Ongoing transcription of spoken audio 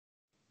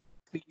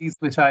series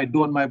which I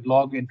do on my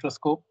blog,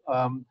 Introscope.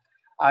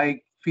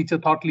 I feature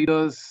thought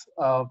leaders,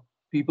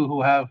 people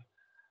who have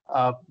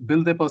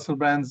built their personal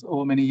brands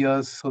over many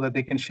years so that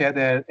they can share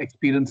their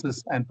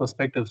experiences and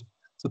perspectives.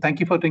 So thank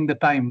you for taking the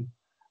time.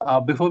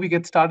 Before we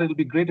get started, it'll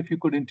be great if you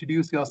could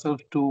introduce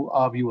yourself to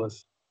our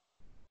viewers.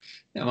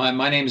 Yeah,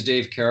 my name is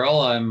Dave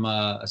Carroll. I'm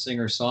a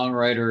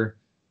singer-songwriter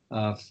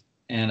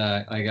and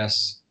I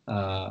guess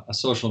a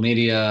social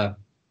media,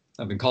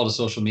 I've been called a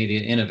social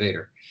media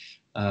innovator.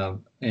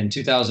 In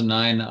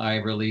 2009, I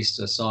released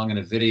a song and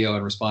a video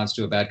in response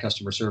to a bad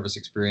customer service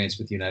experience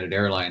with United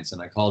Airlines,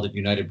 and I called it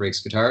United Breaks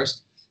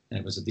Guitars, and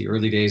it was at the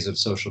early days of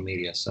social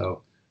media.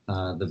 So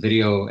the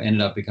video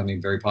ended up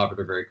becoming very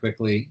popular very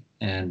quickly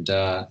and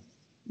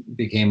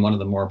became one of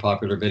the more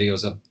popular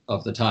videos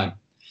of the time.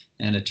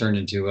 And it turned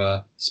into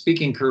a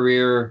speaking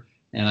career,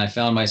 and I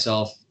found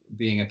myself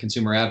being a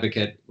consumer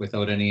advocate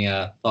without any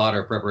thought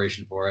or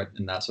preparation for it.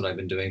 And that's what I've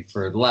been doing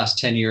for the last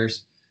 10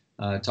 years,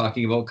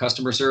 talking about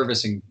customer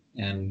service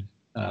and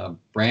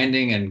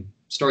branding and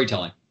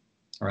storytelling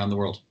around the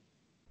world.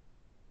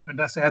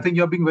 Fantastic. I think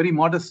you're being very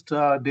modest,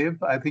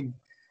 Dave. I think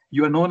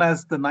you are known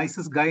as the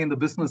nicest guy in the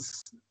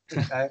business.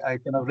 I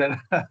kind of read.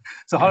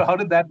 So how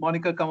did that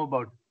moniker come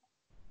about?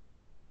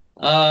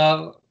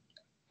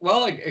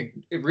 Well,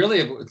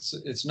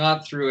 it's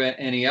not through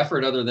any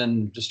effort other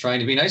than just trying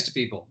to be nice to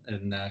people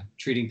and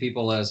treating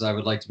people as I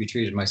would like to be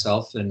treated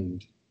myself.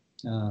 And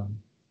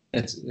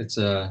it's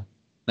a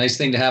nice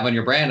thing to have on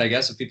your brand, I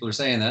guess, if people are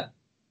saying that.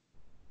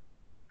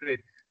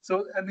 Great.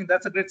 So I think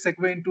that's a great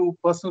segue into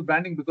personal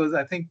branding, because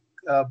I think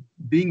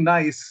being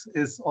nice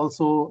is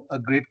also a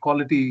great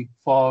quality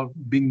for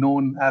being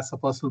known as a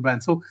personal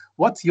brand. So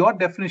what's your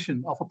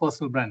definition of a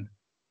personal brand?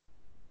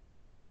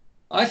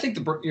 I think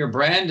your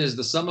brand is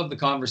the sum of the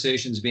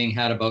conversations being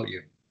had about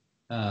you.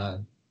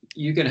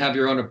 You can have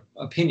your own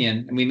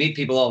opinion, and we meet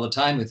people all the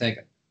time who think,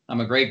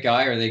 I'm a great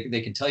guy, or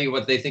they can tell you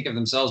what they think of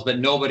themselves, but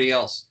nobody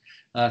else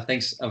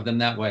thinks of them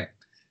that way.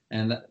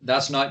 And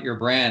that's not your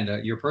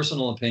brand. Your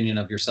personal opinion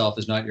of yourself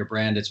is not your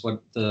brand. It's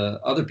what the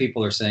other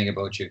people are saying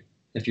about you.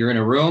 If you're in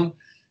a room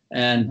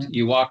and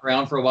you walk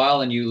around for a while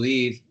and you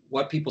leave,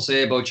 what people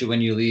say about you when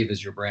you leave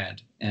is your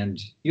brand.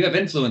 And you have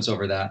influence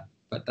over that,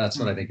 but that's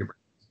what I think your brand.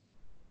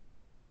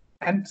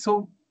 And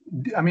so,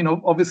 I mean,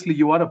 obviously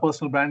you are a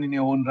personal brand in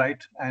your own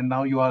right, and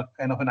now you are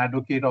kind of an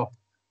advocate of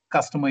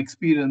customer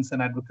experience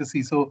and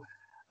advocacy. So,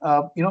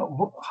 how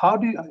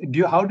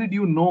did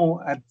you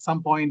know at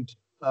some point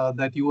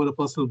that you were a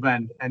personal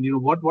brand, and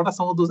what are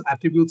some of those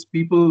attributes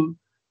people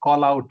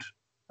call out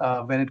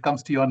when it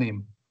comes to your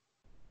name?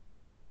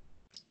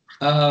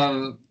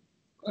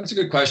 That's a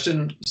good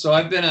question. So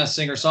I've been a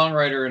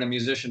singer-songwriter and a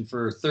musician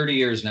for 30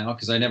 years now,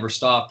 because I never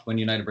stopped when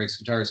United Breaks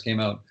Guitars came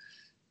out,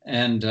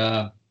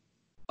 and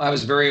I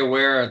was very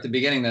aware at the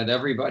beginning that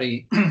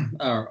everybody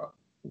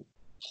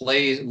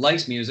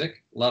likes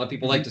music. A lot of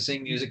people like to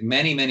sing music.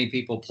 Many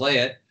people play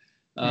it,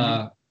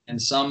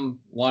 and some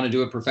want to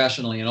do it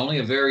professionally. And only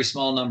a very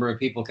small number of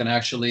people can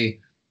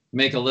actually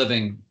make a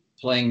living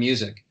playing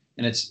music.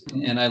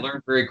 And I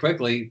learned very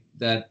quickly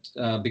that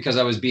because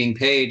I was being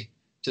paid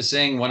to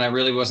sing when I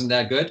really wasn't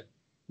that good,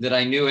 that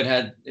I knew it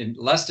had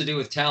less to do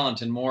with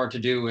talent and more to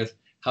do with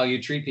how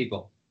you treat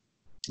people.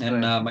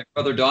 And my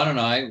brother Don and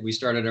I, we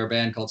started our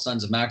band called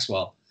Sons of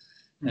Maxwell,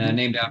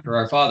 named after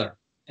our father.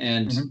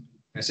 And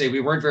I say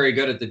we weren't very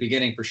good at the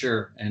beginning for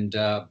sure. And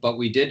but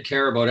we did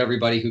care about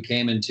everybody who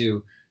came in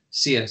to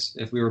see us.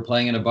 If we were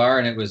playing in a bar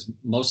and it was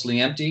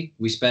mostly empty,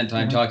 we spent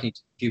time talking to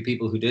a few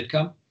people who did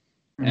come.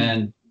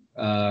 And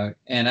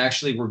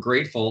actually we're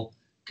grateful,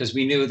 because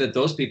we knew that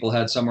those people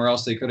had somewhere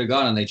else they could have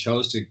gone, and they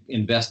chose to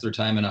invest their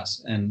time in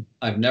us. And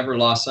I've never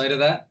lost sight of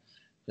that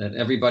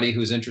everybody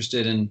who's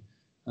interested in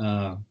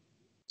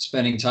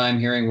spending time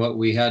hearing what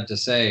we had to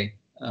say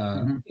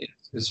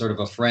is sort of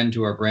a friend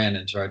to our brand,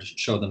 and try to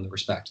show them the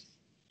respect.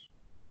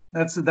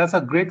 That's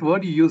a great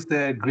word you use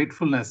there,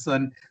 gratefulness.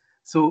 And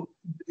so,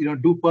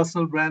 do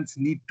personal brands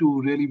need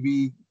to really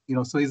be,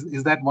 so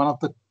is that one of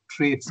the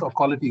traits or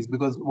qualities?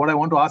 Because what I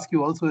want to ask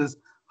you also is,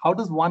 how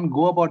does one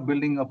go about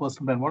building a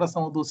personal brand? What are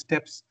some of those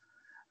steps?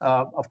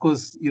 Of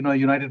course,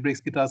 United Breaks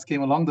Guitars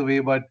came along the way,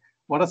 but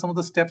what are some of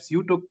the steps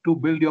you took to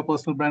build your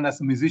personal brand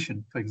as a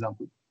musician, for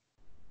example?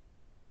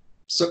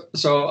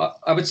 So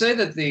I would say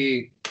that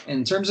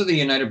in terms of the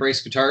United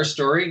Breaks Guitars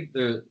story,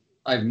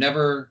 I've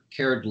never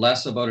cared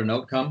less about an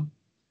outcome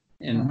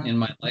in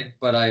my life.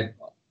 But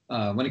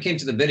when it came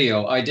to the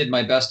video, I did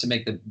my best to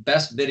make the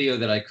best video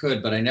that I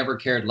could, but I never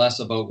cared less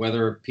about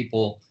whether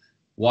people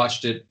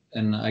watched it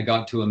and I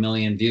got to 1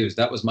 million views.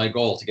 That was my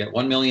goal, to get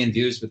 1 million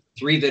views with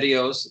 3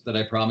 videos that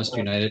I promised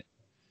United,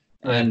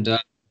 and I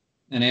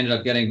ended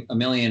up getting 1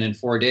 million in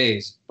 4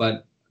 days.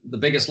 But the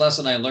biggest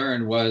lesson I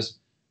learned was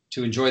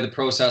to enjoy the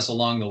process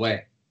along the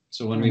way.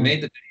 So when we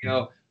made the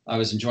video, I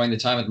was enjoying the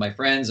time with my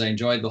friends. I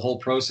enjoyed the whole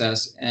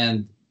process,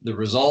 and the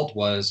result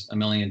was 1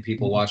 million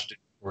people watched it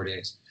in 4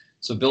 days.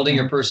 So building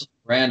your personal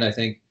brand, I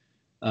think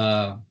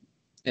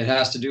it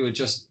has to do with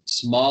just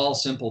small,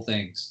 simple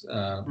things.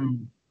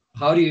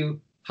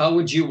 How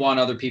would you want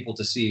other people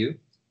to see you?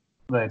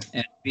 Right.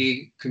 and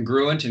be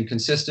congruent and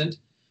consistent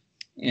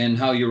in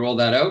how you roll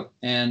that out.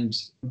 And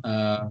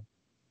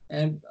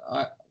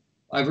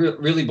I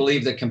really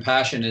believe that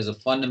compassion is a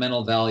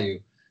fundamental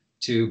value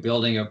to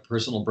building a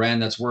personal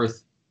brand that's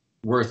worth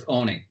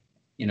owning.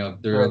 You know,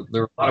 there Right.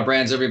 are a lot of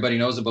brands everybody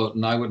knows about,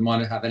 and I wouldn't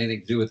want to have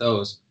anything to do with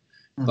those.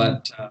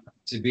 But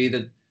to be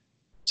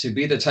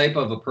the type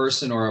of a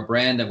person or a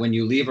brand that when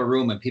you leave a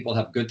room and people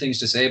have good things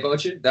to say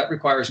about you, that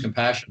requires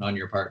compassion on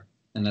your part,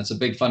 and that's a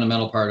big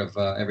fundamental part of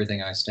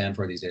everything I stand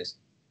for these days.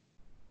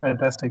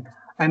 Fantastic.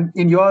 And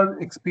in your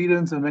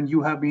experience, and when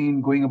you have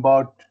been going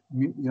about,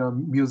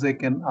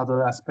 music and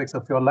other aspects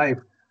of your life,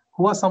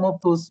 who are some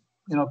of those,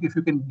 if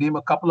you can name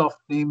a couple of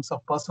names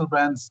of personal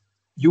brands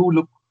you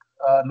look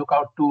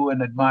out to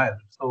and admire?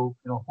 So,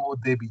 who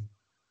would they be?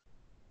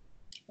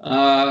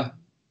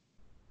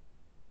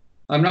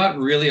 I'm not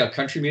really a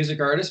country music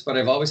artist, but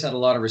I've always had a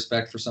lot of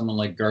respect for someone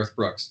like Garth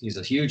Brooks. He's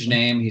a huge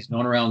name. He's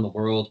known around the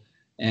world.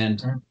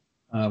 And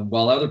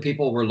while other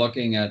people were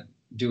looking at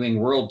doing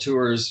world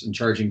tours and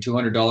charging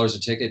 $200 a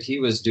ticket, he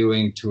was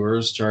doing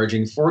tours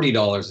charging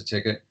 $40 a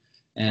ticket.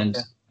 And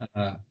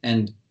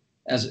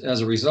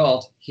as a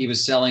result, he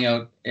was selling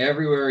out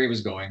everywhere he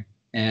was going.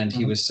 And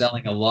he was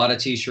selling a lot of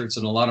T-shirts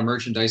and a lot of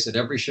merchandise at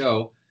every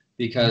show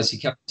because he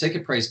kept the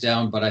ticket price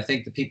down. But I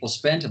think the people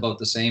spent about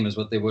the same as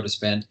what they would have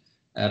spent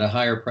at a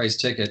higher price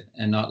ticket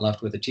and not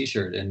left with a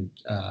T-shirt. And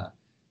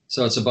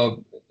so it's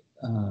about,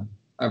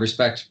 I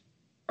respect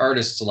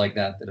artists like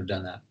that have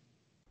done that.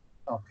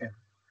 Okay.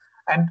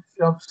 And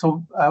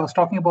so I was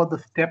talking about the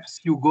steps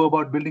you go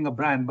about building a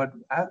brand, but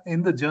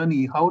in the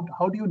journey, how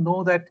do you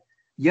know that,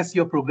 yes,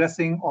 you're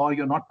progressing or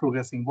you're not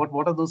progressing?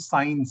 What are those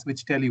signs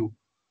which tell you?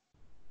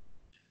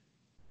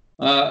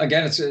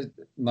 Again,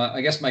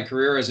 I guess my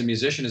career as a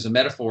musician is a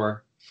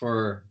metaphor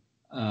for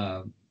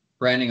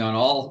branding on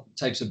all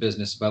types of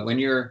business. But when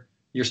you're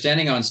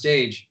standing on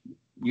stage,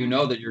 you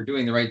know that you're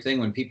doing the right thing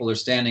when people are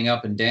standing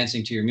up and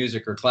dancing to your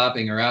music or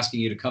clapping or asking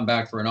you to come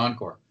back for an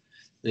encore.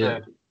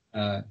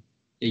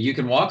 You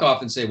can walk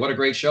off and say, what a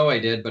great show I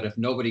did. But if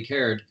nobody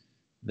cared,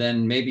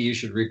 then maybe you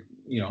should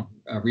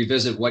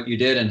revisit what you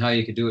did and how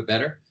you could do it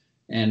better.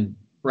 And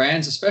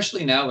brands,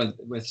 especially now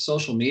with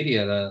social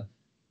media,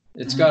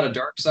 it's got a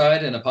dark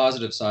side and a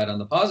positive side. On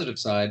the positive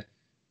side,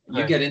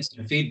 you get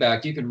instant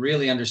feedback. You can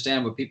really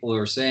understand what people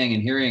are saying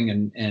and hearing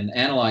and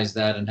analyze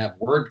that and have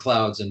word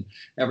clouds and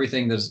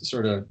everything that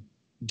sort of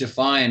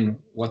define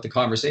what the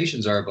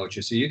conversations are about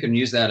you. So you can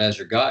use that as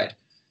your guide.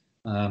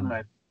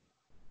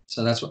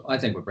 So that's what I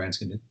think what brands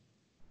can do.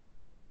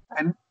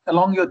 And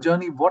along your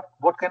journey,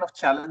 what kind of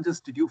challenges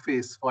did you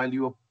face while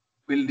you were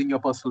building your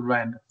personal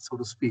brand, so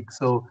to speak?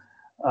 So,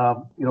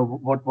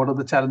 what are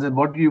the challenges?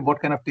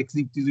 What kind of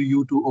technique did you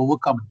use to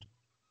overcome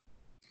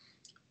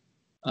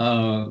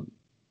it?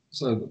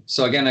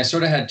 So again, I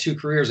sort of had two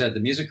careers. I had the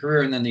music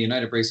career and then the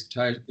United Breaks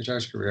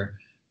Guitars career.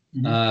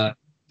 The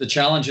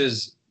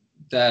challenges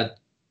that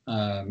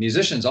all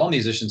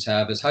musicians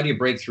have is how do you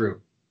break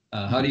through?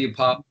 How do you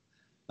pop,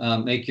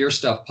 make your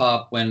stuff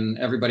pop when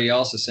everybody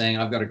else is saying,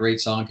 I've got a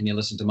great song, can you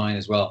listen to mine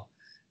as well?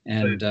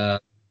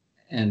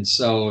 And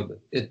so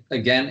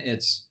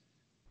it's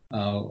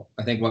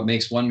I think what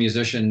makes one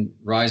musician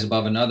rise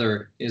above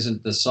another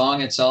isn't the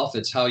song itself,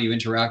 it's how you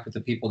interact with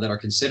the people that are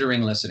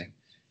considering listening.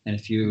 And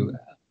if you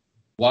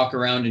walk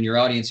around in your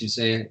audience and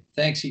say,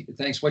 thanks,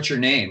 what's your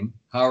name?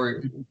 How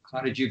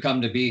did you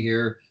come to be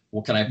here?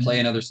 Well, can I play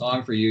another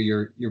song for you?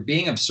 You're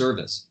being of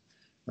service,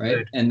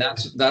 right? And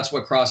that's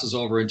what crosses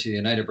over into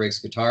United Breaks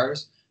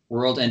Guitars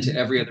world and to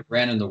every other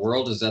brand in the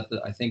world is that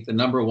I think the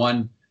number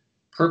one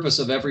purpose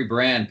of every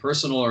brand,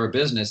 personal or a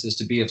business, is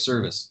to be of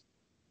service.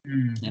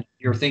 And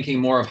you're thinking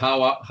more of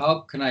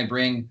how can I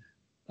bring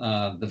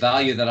the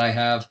value that I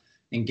have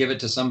and give it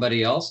to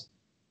somebody else?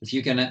 If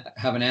you can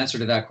have an answer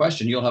to that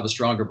question, you'll have a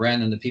stronger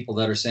brand than the people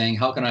that are saying,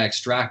 how can I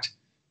extract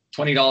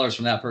 $20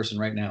 from that person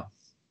right now?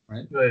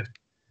 Right.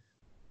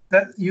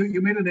 That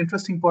you made an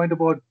interesting point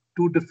about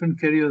two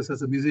different careers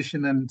as a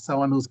musician and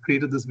someone who's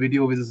created this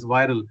video which is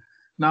viral.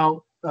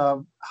 Now,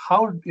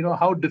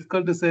 how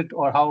difficult is it,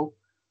 or how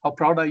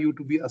proud are you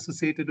to be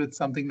associated with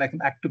something like an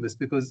activist?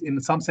 Because in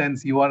some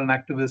sense, you are an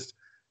activist,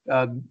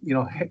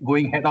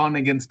 going head on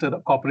against a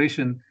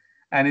corporation,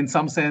 and in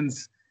some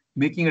sense,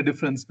 making a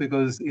difference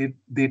because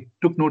they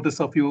took notice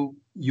of you.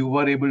 You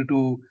were able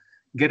to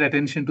get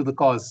attention to the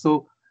cause.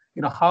 So,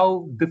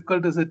 how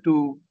difficult is it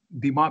to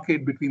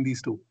demarcate between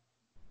these two?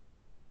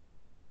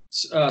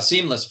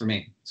 Seamless for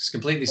me. It's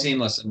completely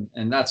seamless.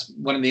 And that's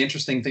one of the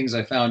interesting things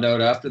I found out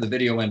after the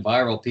video went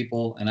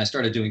viral. And I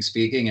started doing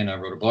speaking and I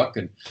wrote a book,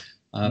 and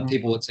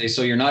people would say,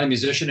 so you're not a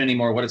musician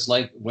anymore. What's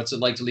it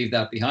like to leave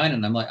that behind?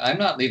 And I'm like, I'm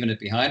not leaving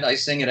it behind. I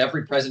sing at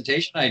every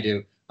presentation I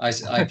do. I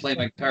play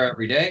my guitar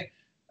every day.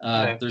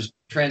 There's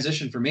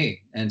transition for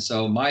me. And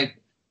so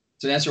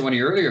to answer one of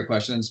your earlier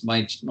questions,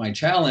 my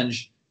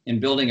challenge in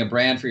building a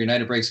brand for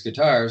United Breaks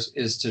Guitars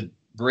is to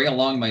bring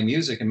along my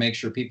music and make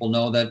sure people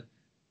know that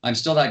I'm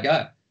still that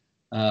guy.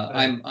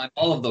 I'm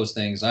all of those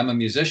things. I'm a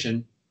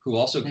musician who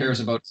also cares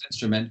about his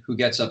instrument, who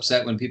gets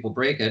upset when people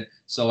break it.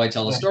 So I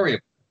tell a story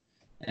about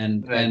it.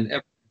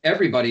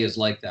 everybody is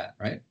like that,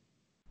 right?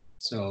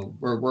 So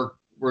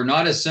we're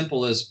not as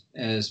simple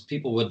as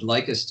people would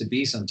like us to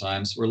be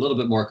sometimes. We're a little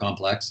bit more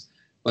complex,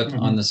 but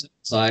on the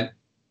side,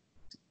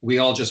 we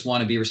all just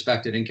want to be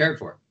respected and cared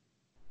for.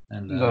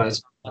 And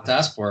that's what to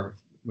ask for.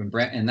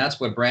 And that's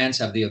what brands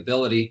have the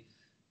ability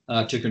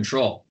to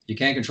control. You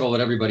can't control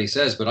what everybody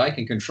says, but I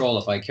can control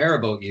if I care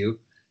about you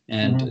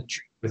and treat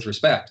you with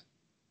respect.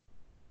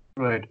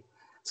 Right.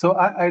 So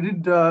I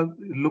did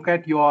look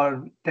at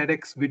your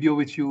TEDx video,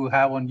 which you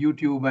have on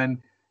YouTube,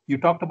 and you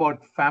talked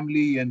about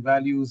family and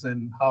values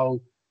and how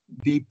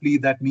deeply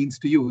that means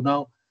to you.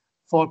 Now,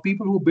 for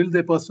people who build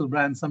their personal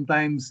brand,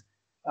 sometimes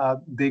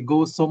they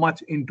go so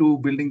much into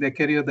building their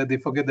career that they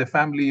forget their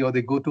family, or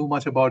they go too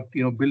much about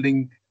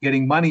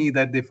getting money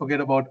that they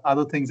forget about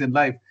other things in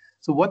life.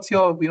 So what's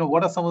your,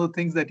 what are some of the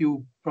things that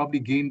you probably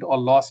gained or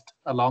lost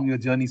along your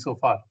journey so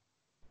far?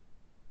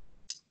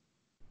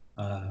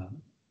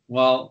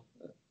 Well,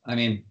 I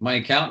mean, my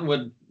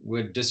accountant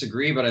would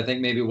disagree, but I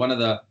think maybe one of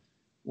the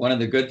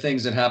good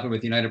things that happened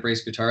with United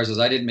Brace Guitars is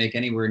I didn't make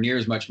anywhere near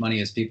as much money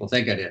as people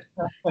think I did.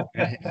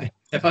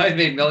 If I had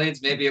made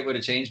millions, maybe it would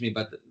have changed me.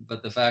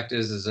 But the fact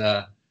is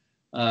I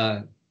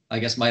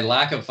guess my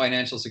lack of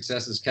financial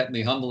success has kept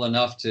me humble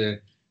enough to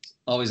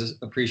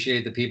always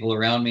appreciate the people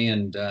around me.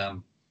 And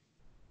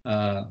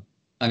I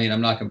mean,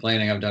 I'm not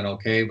complaining. I've done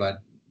okay,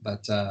 but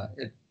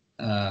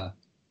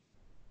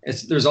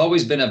there's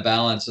always been a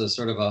balance, a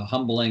sort of a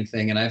humbling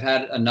thing. And I've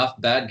had enough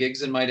bad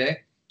gigs in my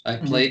day. I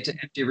played to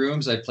empty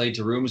rooms. I played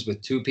to rooms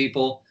with two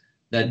people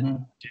that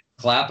didn't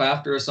clap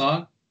after a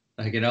song.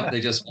 Like,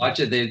 they just watch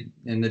it.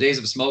 In the days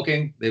of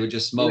smoking, they would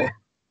just smoke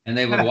and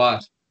they would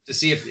watch to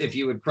see if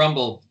you would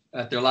crumble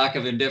at their lack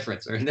of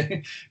indifference,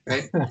 right?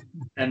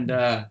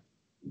 And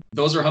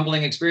those are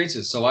humbling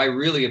experiences. So I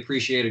really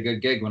appreciate a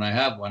good gig when I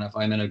have one. If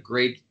I'm in a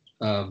great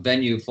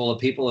venue full of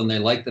people and they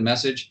like the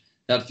message,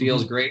 that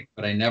feels great,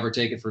 but I never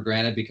take it for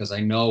granted because I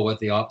know what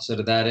the opposite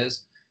of that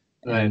is.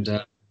 Right.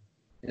 And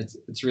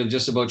it's really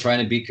just about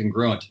trying to be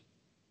congruent,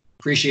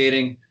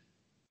 appreciating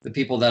the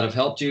people that have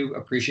helped you,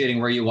 appreciating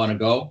where you want to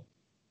go,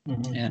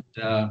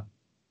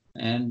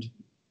 and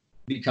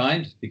be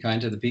kind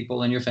to the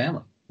people in your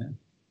family. Yeah.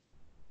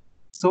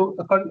 So,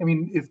 I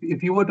mean,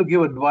 if you were to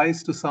give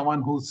advice to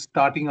someone who's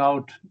starting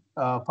out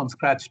from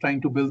scratch,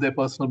 trying to build their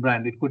personal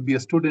brand, it could be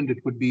a student,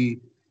 it could be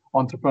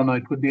entrepreneur,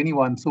 it could be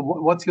anyone. So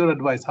what's your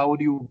advice? How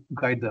would you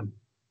guide them?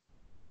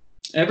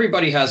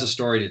 Everybody has a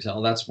story to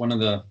tell. That's one of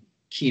the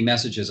key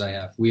messages I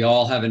have. We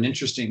all have an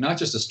interesting, not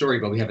just a story,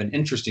 but we have an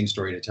interesting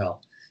story to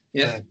tell.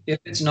 If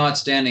it's not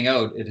standing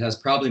out, it has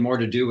probably more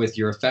to do with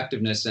your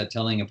effectiveness at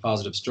telling a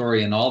positive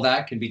story, and all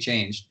that can be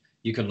changed.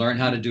 You can learn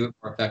how to do it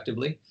more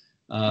effectively.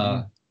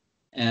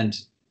 And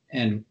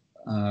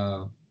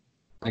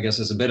I guess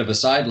as a bit of a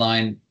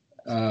sideline,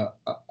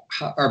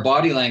 our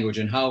body language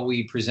and how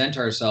we present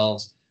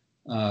ourselves,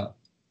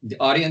 the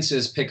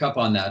audiences pick up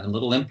on that in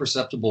little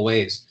imperceptible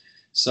ways.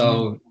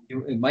 So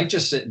it might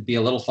just be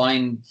a little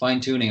fine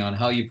tuning on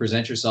how you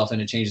present yourself,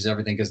 and it changes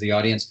everything because the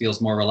audience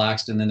feels more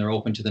relaxed, and then they're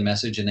open to the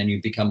message, and then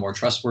you become more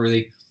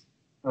trustworthy.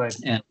 Right.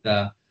 And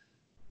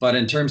but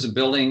in terms of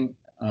building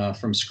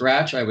from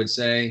scratch, I would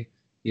say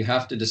you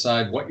have to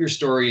decide what your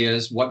story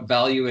is, what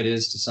value it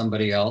is to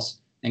somebody else,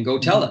 and go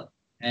tell it,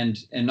 and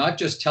not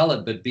just tell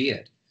it, but be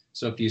it.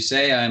 So if you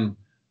say I'm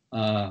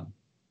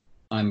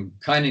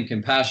kind and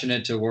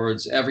compassionate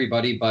towards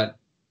everybody, but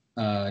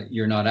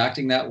you're not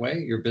acting that way.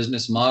 Your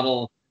business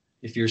model,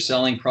 if you're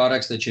selling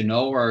products that you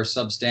know are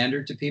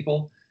substandard to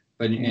people,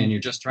 and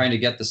you're just trying to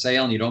get the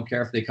sale and you don't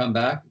care if they come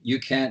back, you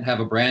can't have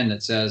a brand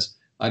that says,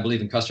 I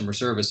believe in customer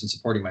service and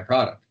supporting my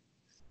product,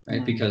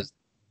 right? Because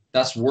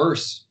that's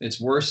worse. It's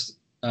worse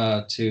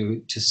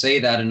to say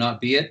that and not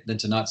be it than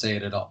to not say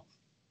it at all.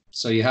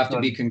 So you have to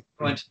be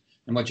congruent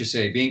in what you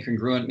say. Being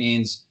congruent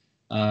means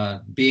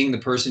being the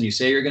person you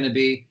say you're going to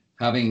be,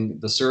 having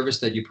the service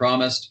that you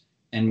promised,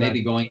 and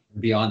maybe going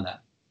beyond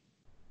that.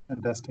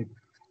 Fantastic.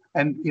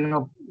 And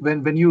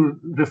when you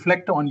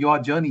reflect on your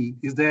journey,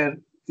 is there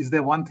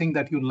one thing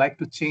that you'd like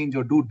to change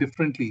or do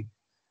differently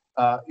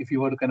if you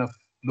were to kind of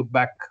look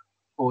back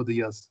over the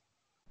years?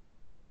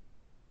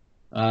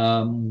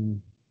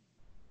 In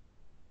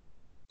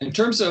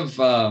terms of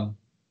the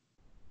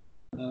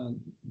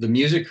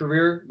music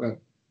career,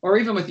 or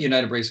even with the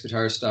United Brace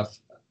Guitar stuff,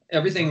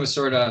 everything was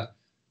sort of,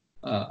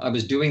 I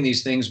was doing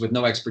these things with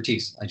no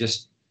expertise.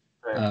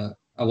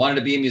 I wanted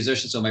to be a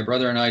musician, so my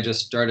brother and I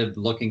just started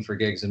looking for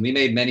gigs, and we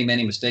made many,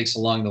 many mistakes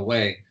along the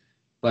way.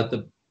 But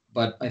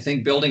I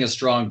think building a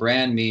strong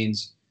brand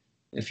means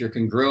if you're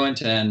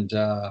congruent and,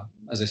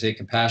 as I say,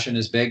 compassion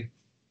is big.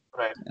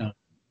 Right.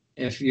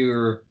 If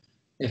you're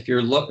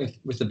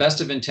with the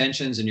best of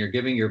intentions and you're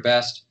giving your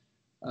best,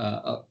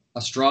 a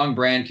strong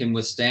brand can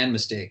withstand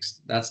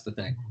mistakes. That's the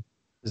thing,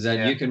 is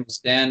that you can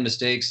withstand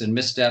mistakes and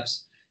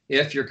missteps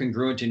if you're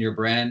congruent in your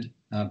brand,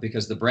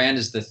 because the brand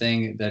is the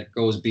thing that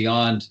goes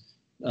beyond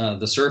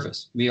the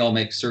surface. We all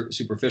make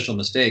superficial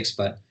mistakes,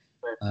 but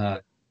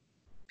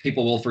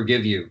people will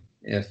forgive you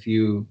if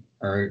you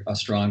are a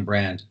strong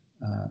brand.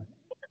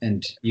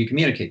 you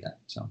communicate that.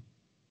 So.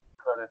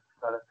 Got it.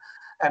 Got it.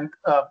 And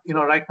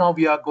right now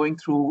we are going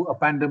through a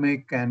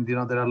pandemic, and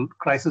there are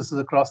crises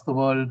across the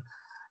world.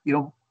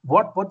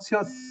 What's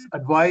your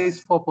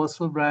advice for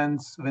personal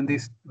brands when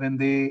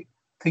they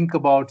think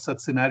about such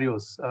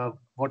scenarios?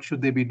 What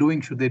should they be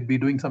doing? Should they be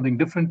doing something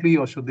differently,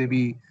 or should they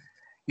be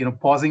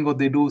pausing what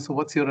they do? So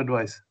what's your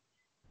advice?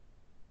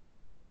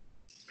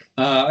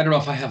 I don't know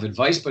if I have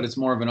advice, but it's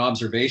more of an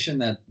observation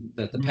that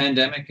the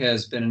pandemic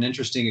has been an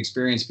interesting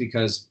experience,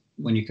 because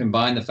when you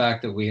combine the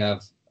fact that we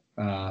have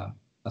a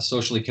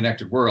socially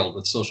connected world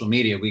with social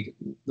media,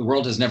 the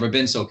world has never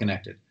been so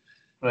connected.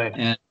 Right.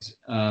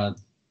 And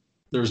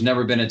there's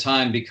never been a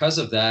time, because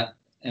of that,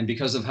 and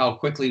because of how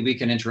quickly we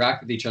can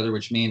interact with each other,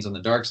 which means on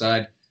the dark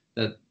side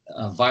that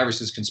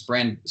viruses can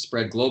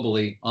spread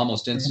globally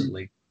almost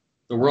instantly.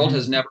 The world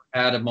has never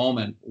had a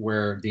moment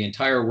where the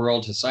entire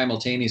world has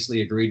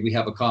simultaneously agreed we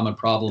have a common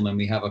problem and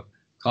we have a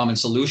common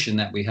solution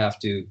that we have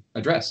to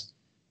address.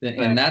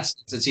 In that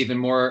sense, it's even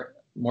more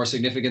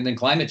significant than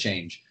climate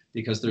change,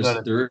 because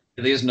there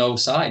really is no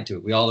side to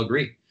it. We all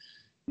agree.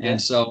 Yeah.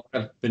 And so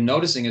what I've been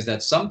noticing is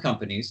that some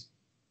companies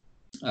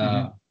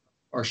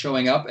are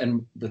showing up,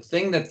 and the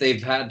thing that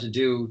they've had to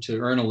do to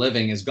earn a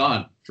living is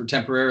gone, for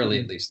temporarily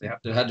at least.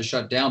 They had to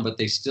shut down, but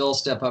they still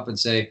step up and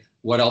say,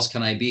 what else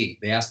can I be?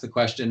 They ask the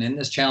question in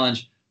this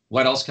challenge,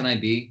 what else can I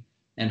be?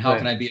 And how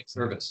can I be of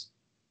service?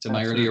 To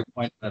my earlier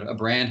point, that a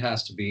brand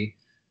has to be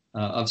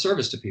of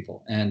service to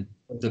people. And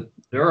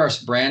there are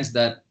brands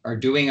that are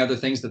doing other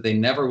things that they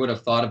never would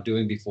have thought of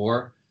doing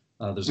before.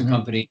 There's a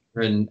company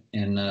in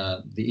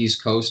the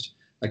East Coast,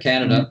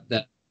 Canada,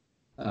 that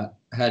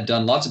had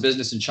done lots of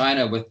business in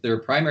China with their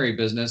primary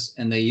business,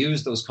 and they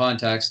used those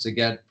contacts to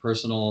get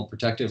personal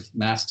protective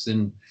masks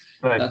and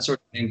that sort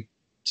of thing.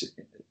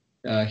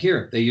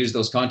 Here, they use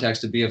those contacts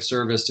to be of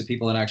service to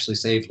people and actually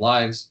save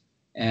lives.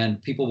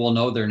 And people will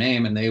know their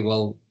name, and they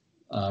will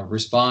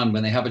respond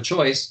when they have a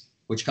choice.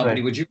 Which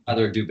company would you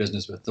rather do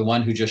business with? The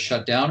one who just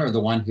shut down, or the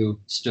one who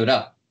stood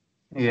up?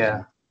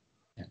 Yeah.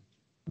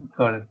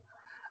 Got it.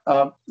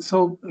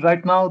 So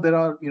right now there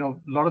are a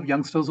lot of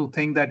youngsters who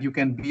think that you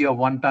can be a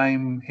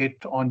one-time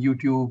hit on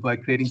YouTube by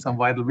creating some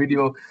viral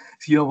video.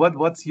 So,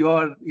 what's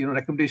your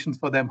recommendations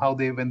for them, how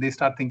when they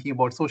start thinking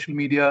about social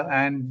media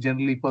and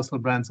generally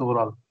personal brands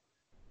overall?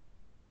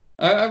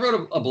 I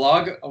wrote a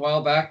blog a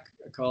while back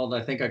called,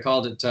 I think I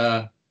called it,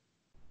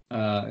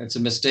 it's a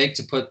mistake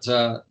to put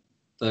the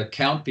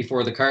count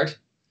before the cart.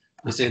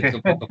 They say the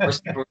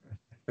horse before,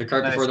 the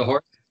cart before the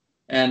horse.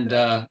 And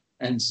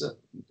so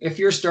if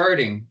you're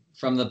starting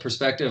from the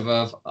perspective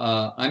of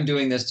I'm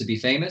doing this to be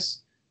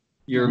famous,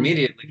 you're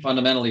immediately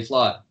fundamentally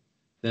flawed.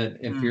 That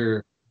if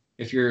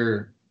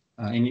you're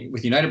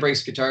with United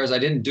Breaks Guitars, I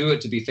didn't do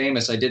it to be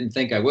famous. I didn't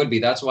think I would be.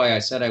 That's why I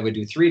said I would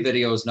do 3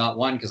 videos, not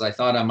 1, because I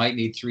thought I might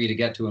need 3 to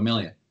get to 1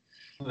 million.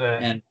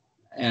 Right.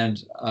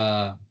 And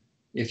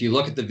if you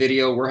look at the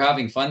video, we're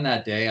having fun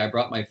that day. I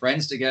brought my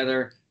friends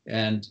together,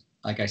 and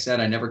like I said,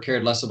 I never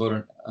cared less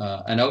about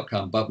an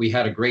outcome, but we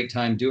had a great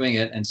time doing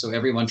it. And so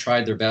everyone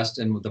tried their best.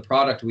 And the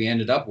product we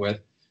ended up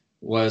with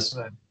was,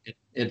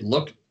 it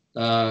looked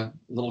a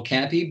little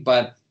campy,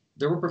 but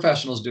there were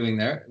professionals doing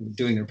their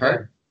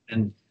part. Yeah.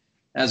 And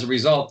as a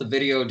result, the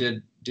video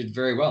did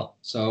very well.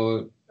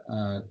 So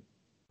I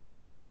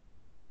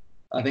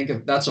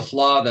think that's a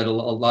flaw that a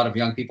lot of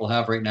young people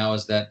have right now,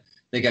 is that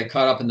they get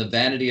caught up in the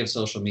vanity of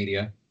social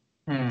media.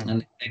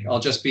 And they think, I'll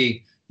just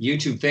be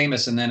YouTube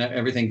famous and then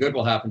everything good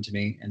will happen to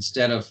me,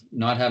 instead of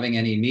not having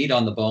any meat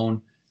on the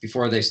bone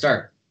before they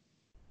start.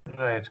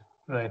 Right.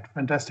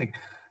 Fantastic.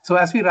 So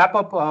as we wrap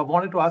up, I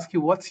wanted to ask you,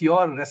 what's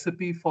your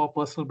recipe for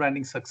personal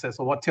branding success,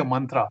 or what's your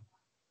mantra?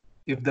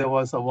 If there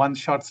was a one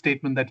short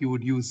statement that you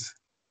would use.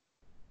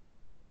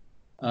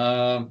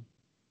 I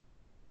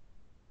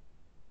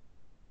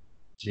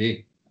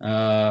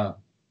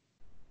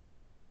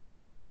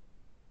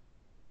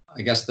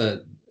guess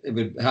it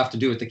would have to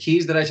do with the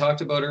keys that I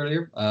talked about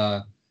earlier.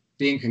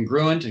 Being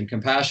congruent and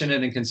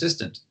compassionate and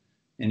consistent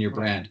in your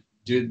brand.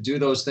 Do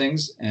those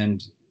things,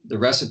 and the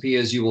recipe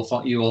is you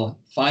will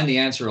find the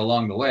answer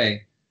along the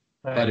way.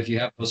 Right. But if you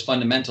have those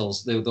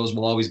fundamentals, those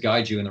will always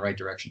guide you in the right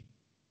direction.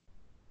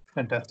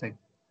 Fantastic.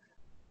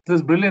 This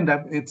is brilliant.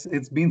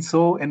 It's been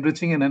so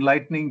enriching and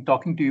enlightening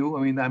talking to you.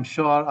 I mean, I'm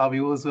sure our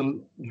viewers will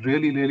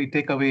really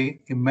take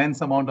away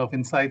immense amount of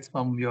insights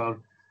from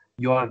your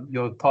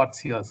thoughts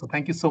here. So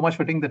thank you so much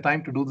for taking the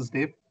time to do this,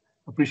 Dave.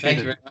 Appreciate it. Thank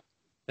you very much.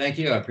 Thank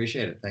you. I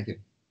appreciate it. Thank you.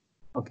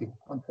 Okay.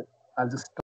 I'll just